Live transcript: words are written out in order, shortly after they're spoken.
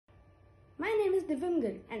My name is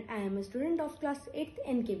Divyangar and I am a student of class 8th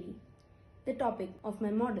NKV. The topic of my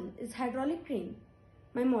model is hydraulic crane.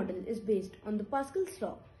 My model is based on the Pascal's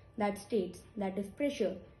law that states that if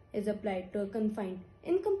pressure is applied to a confined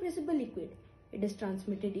incompressible liquid, it is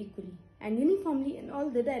transmitted equally and uniformly in all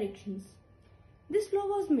the directions. This law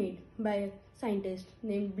was made by a scientist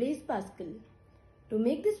named Blaise Pascal. To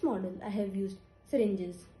make this model, I have used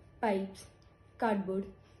syringes, pipes, cardboard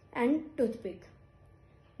and toothpick.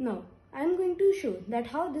 Now, I am going to show that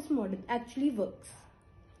how this model actually works.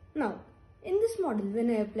 Now, in this model, when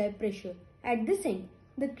I apply pressure at this end,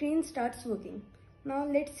 the crane starts working. Now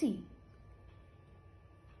let's see.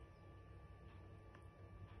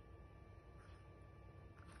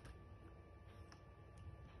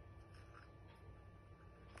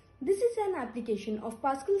 This is an application of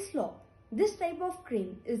Pascal's law. This type of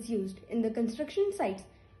crane is used in the construction sites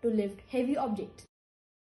to lift heavy objects.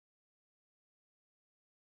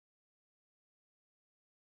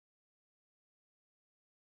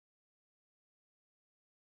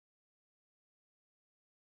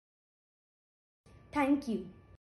 Thank you.